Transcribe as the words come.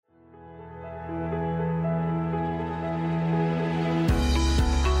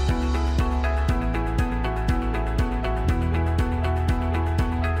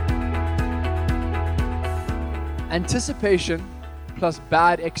Anticipation plus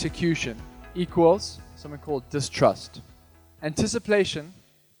bad execution equals something called distrust. Anticipation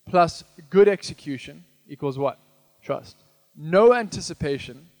plus good execution equals what? Trust. No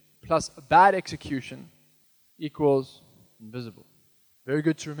anticipation plus bad execution equals invisible. Very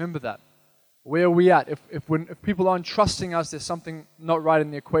good to remember that. Where are we at? If people aren't trusting us, there's something not right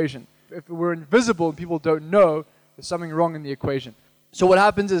in the equation. If we're invisible and people don't know, there's something wrong in the equation. So what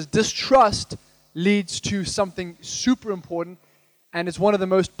happens is distrust leads to something super important, and it's one of the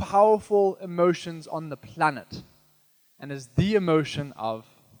most powerful emotions on the planet, and is the emotion of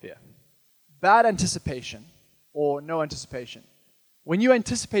fear. Bad anticipation or no anticipation. When you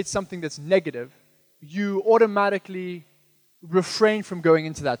anticipate something that's negative, you automatically refrain from going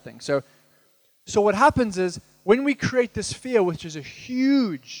into that thing. So what happens is when we create this fear, which is a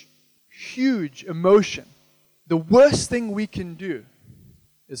huge, huge emotion, the worst thing we can do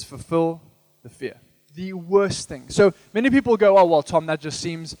is fulfill the fear. The worst thing. So many people go, oh, well, Tom, that just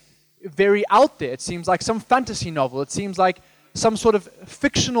seems very out there. It seems like some fantasy novel. It seems like some sort of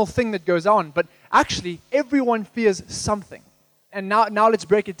fictional thing that goes on. But actually, everyone fears something. And now let's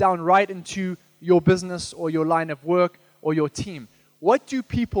break it down right into your business or your line of work or your team. What do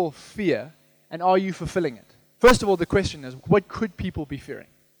people fear, and are you fulfilling it? First of all, the question is, what could people be fearing?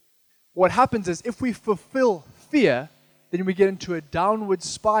 What happens is, if we fulfill fear, then we get into a downward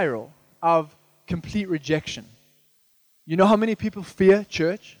spiral of complete rejection. You know how many people fear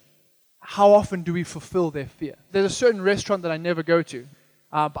church? How often do we fulfill their fear? There's a certain restaurant that I never go to.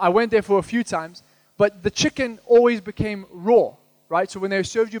 I went there for a few times, but the chicken always became raw, right? So when they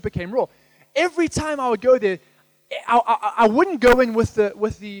served you, it became raw. Every time I would go there, I wouldn't go in with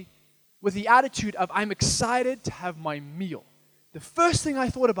the attitude of I'm excited to have my meal. The first thing I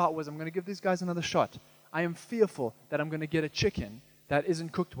thought about was I'm going to give these guys another shot. I am fearful that I'm going to get a chicken that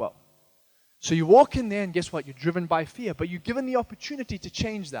isn't cooked well. So you walk in there and guess what? You're driven by fear, but you're given the opportunity to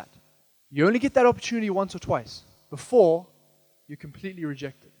change that. You only get that opportunity once or twice before you're completely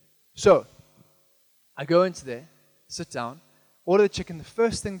rejected. So I go into there, sit down, order the chicken. The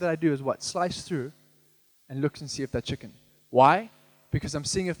first thing that I do is what? Slice through and look and see if that chicken. Why? Because I'm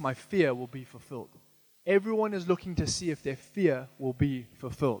seeing if my fear will be fulfilled. Everyone is looking to see if their fear will be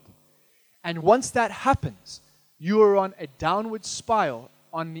fulfilled. And once that happens, you are on a downward spiral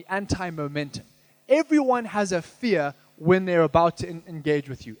on the anti-momentum. Everyone has a fear when they're about to engage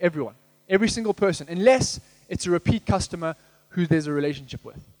with you. Everyone. Every single person. Unless it's a repeat customer who there's a relationship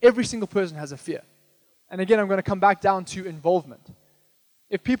with. Every single person has a fear. And again, I'm going to come back down to involvement.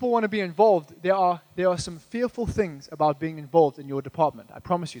 If people want to be involved, there are some fearful things about being involved in your department. I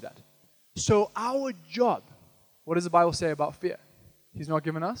promise you that. So our job, what does the Bible say about fear? He's not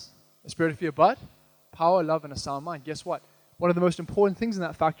given us a spirit of fear, but power, love, and a sound mind. Guess what? One of the most important things in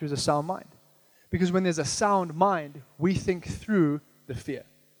that factor is a sound mind. Because when there's a sound mind, we think through the fear.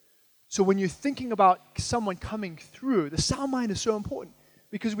 So when you're thinking about someone coming through, the sound mind is so important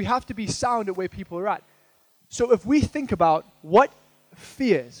because we have to be sound at where people are at. So if we think about what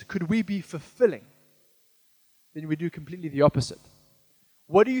fears could we be fulfilling, then we do completely the opposite.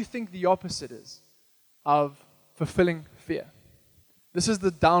 What do you think the opposite is of fulfilling fear? This is the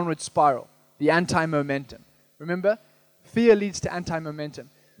downward spiral, the anti-momentum. Remember, fear leads to anti-momentum.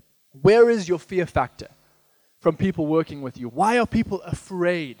 Where is your fear factor from people working with you? Why are people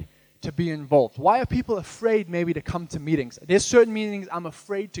afraid to be involved? Why are people afraid maybe to come to meetings? There's certain meetings I'm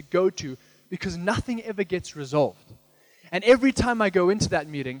afraid to go to because nothing ever gets resolved. And every time I go into that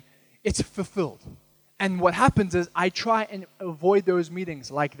meeting, it's fulfilled. And what happens is I try and avoid those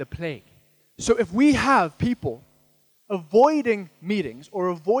meetings like the plague. So if we have people avoiding meetings or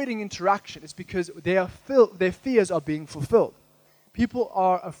avoiding interaction, it's because their fears are being fulfilled. People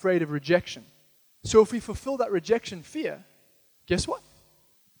are afraid of rejection. So if we fulfill that rejection fear, guess what?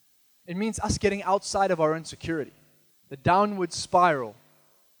 It means us getting outside of our insecurity. The downward spiral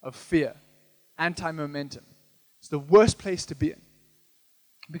of fear, anti-momentum. It's the worst place to be in.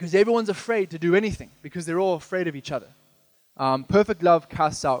 Because everyone's afraid to do anything. Because they're all afraid of each other. Perfect love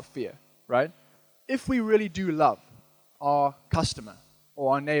casts out fear, right? If we really do love our customer,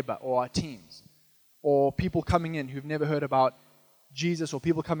 or our neighbor, or our teams, or people coming in who've never heard about Jesus, or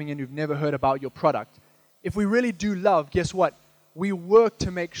people coming in who've never heard about your product, if we really do love, guess what? We work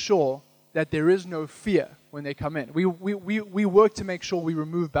to make sure that there is no fear when they come in. We work to make sure we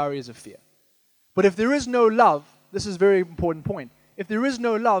remove barriers of fear. But if there is no love, this is a very important point. If there is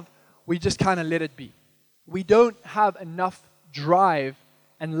no love, we just kind of let it be. We don't have enough drive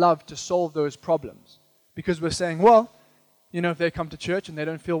and love to solve those problems. Because we're saying, well, you know, if they come to church and they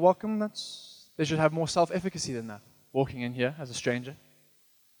don't feel welcome, they should have more self-efficacy than that. Walking in here as a stranger,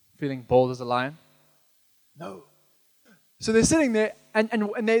 feeling bold as a lion. No, So they're sitting there, and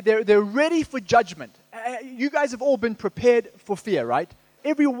they're ready for judgment. You guys have all been prepared for fear, right?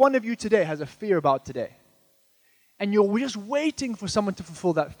 Every one of you today has a fear about today. And you're just waiting for someone to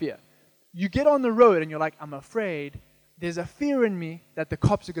fulfill that fear. You get on the road and you're like, I'm afraid. There's a fear in me that the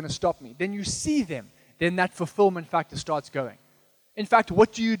cops are going to stop me. Then you see them. Then that fulfillment factor starts going. In fact,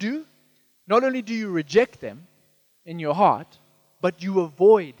 what do? Not only do you reject them in your heart, but you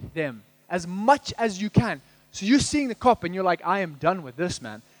avoid them as much as you can. So you're seeing the cop and you're like, I am done with this,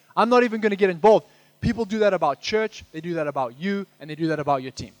 man. I'm not even going to get involved. People do that about church, they do that about you, and they do that about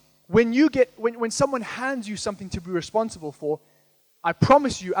your team. When someone hands you something to be responsible for, I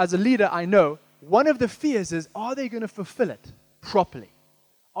promise you, as a leader, I know, one of the fears is, are they going to fulfill it properly?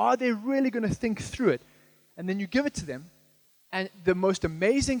 Are they really going to think through it? And then you give it to them, and the most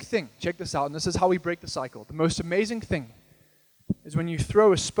amazing thing, check this out, and this is how we break the cycle. The most amazing thing is when you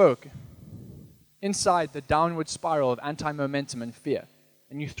throw a spoke inside the downward spiral of anti-momentum and fear,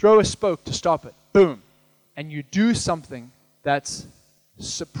 and you throw a spoke to stop it, boom, and you do something that's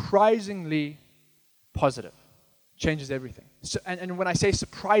surprisingly positive. Changes everything. So, and when I say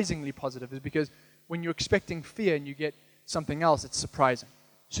surprisingly positive, is because when you're expecting fear and you get something else, it's surprising.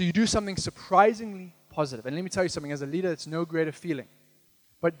 So you do something surprisingly positive. And let me tell you something, as a leader, it's no greater feeling.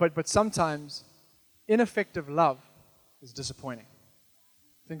 But sometimes ineffective love is disappointing.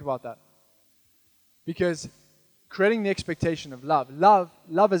 Think about that. Because creating the expectation of love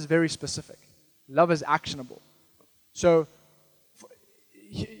is very specific. Love is actionable. So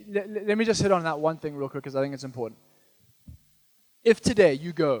let me just hit on that one thing real quick because I think it's important. If today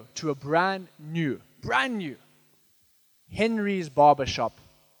you go to a brand new Henry's Barbershop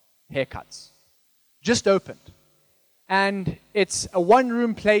haircuts, just opened, and it's a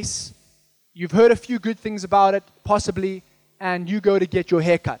one-room place, you've heard a few good things about it, possibly, and you go to get your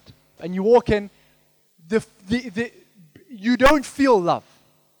haircut, and you walk in, you don't feel love.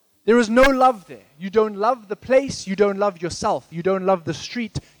 There is no love there. You don't love the place. You don't love yourself. You don't love the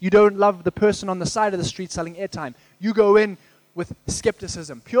street. You don't love the person on the side of the street selling airtime. You go in with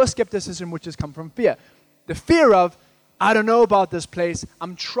skepticism, pure skepticism, which has come from fear. The fear of, I don't know about this place.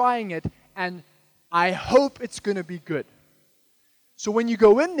 I'm trying it, and I hope it's going to be good. So when you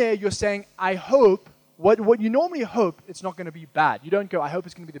go in there, you're saying, I hope, what you normally hope, it's not going to be bad. You don't go, I hope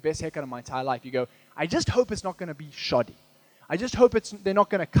it's going to be the best haircut of my entire life. You go, I just hope it's not going to be shoddy. I just hope they're not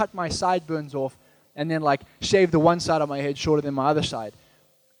going to cut my sideburns off and then like shave the one side of my head shorter than my other side.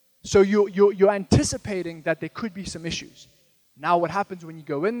 So you're anticipating that there could be some issues. Now what happens when you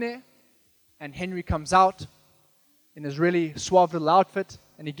go in there and Henry comes out in his really suave little outfit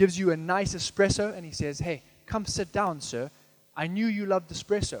and he gives you a nice espresso and he says, hey, come sit down, sir. I knew you loved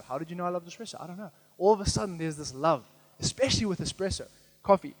espresso. How did you know I loved espresso? I don't know. All of a sudden there's this love, especially with espresso,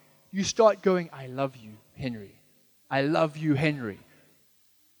 coffee. You start going, I love you, Henry. I love you, Henry.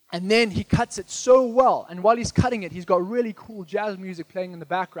 And then he cuts it so well. And while he's cutting it, he's got really cool jazz music playing in the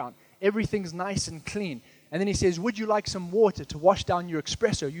background. Everything's nice and clean. And then he says, would you like some water to wash down your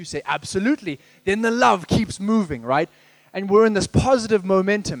espresso? You say, absolutely. Then the love keeps moving, right? And we're in this positive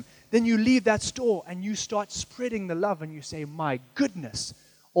momentum. Then you leave that store and you start spreading the love and you say, my goodness,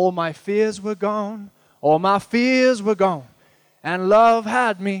 all my fears were gone. All my fears were gone. And love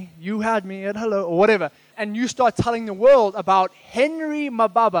had me. You had me at hello or whatever. And you start telling the world about Henry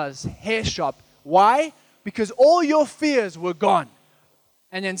Mababa's hair shop. Why? Because all your fears were gone.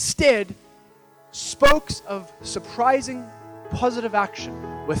 And instead, spokes of surprising positive action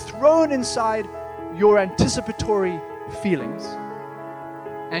were thrown inside your anticipatory feelings.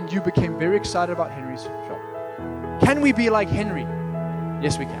 And you became very excited about Henry's shop. Can we be like Henry?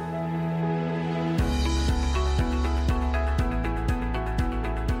 Yes, we can.